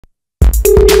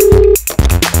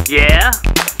Yeah?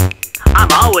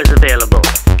 I'm always available.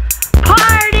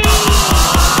 Party!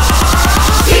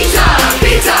 Pizza,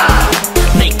 pizza.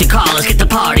 Make the call, let's get the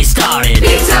party started.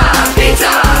 Pizza, pizza.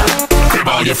 Grab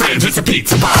all your friends, it's a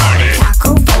pizza party.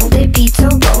 Taco, fold it, pizza,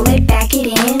 roll it, back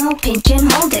it in, or pinch and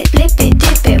hold it, flip it,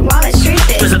 dip it, while it's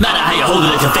dripping. Doesn't matter how you hold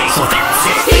it, if your face will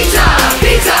fancy. Pizza,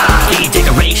 pizza. Need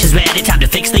decorations ready, time to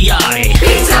fix the yard.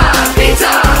 Pizza,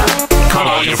 pizza. Call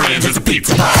all your friends, it's a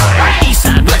pizza party. East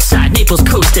side, west side, Naples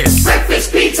coasters.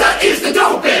 Breakfast pizza is the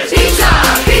dopest. Pizza,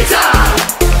 pizza.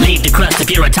 Leave the crust if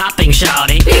you're a topping,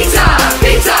 shawty. Pizza,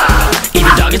 pizza.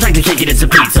 Even doggies like to kick it, it's a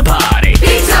pizza